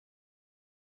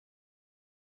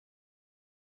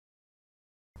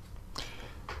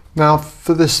Now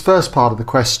for this first part of the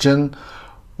question,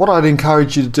 what I'd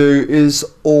encourage you to do is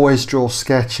always draw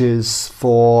sketches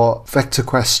for vector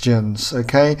questions,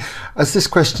 okay? As this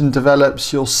question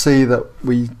develops, you'll see that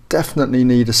we definitely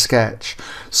need a sketch.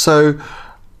 So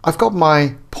I've got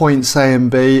my points A and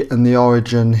B and the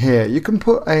origin here. You can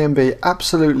put A and B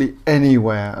absolutely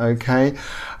anywhere, okay?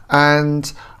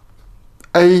 And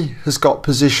A has got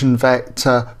position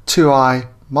vector 2i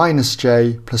minus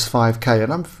j plus 5k,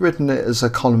 and I've written it as a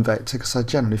column vector because I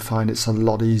generally find it's a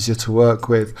lot easier to work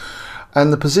with.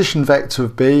 And the position vector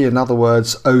of B, in other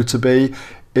words O to B,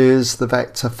 is the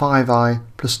vector 5i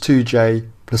plus 2j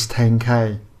plus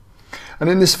 10k. And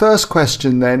in this first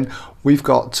question then, we've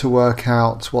got to work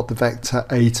out what the vector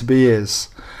A to B is.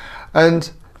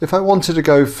 And if I wanted to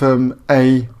go from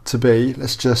A to B,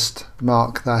 let's just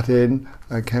mark that in.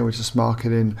 Okay, we'll just mark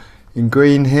it in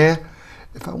green here.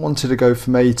 If I wanted to go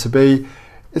from A to B,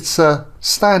 it's a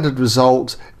standard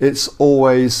result. It's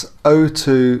always O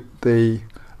to the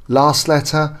last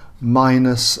letter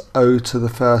minus O to the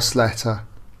first letter.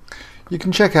 You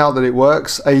can check out that it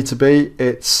works. A to B,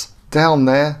 it's down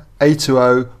there, A to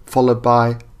O followed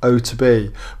by O to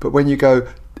B. But when you go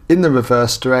in the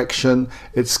reverse direction,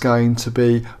 it's going to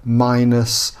be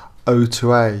minus O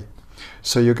to A.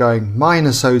 So you're going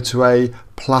minus O to A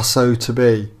plus O to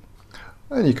B.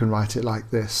 And you can write it like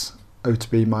this, O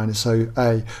to B minus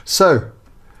OA. So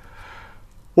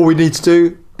all we need to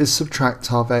do is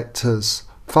subtract our vectors.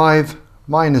 5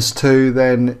 minus 2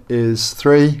 then is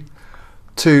 3.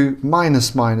 2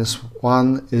 minus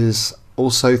 1 is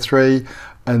also 3.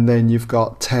 And then you've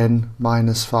got 10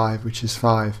 minus 5, which is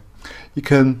 5. You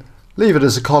can leave it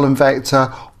as a column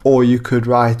vector, or you could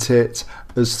write it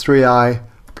as 3i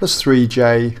plus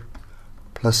 3j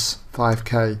plus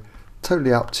 5k.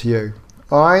 Totally up to you.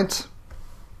 Alright?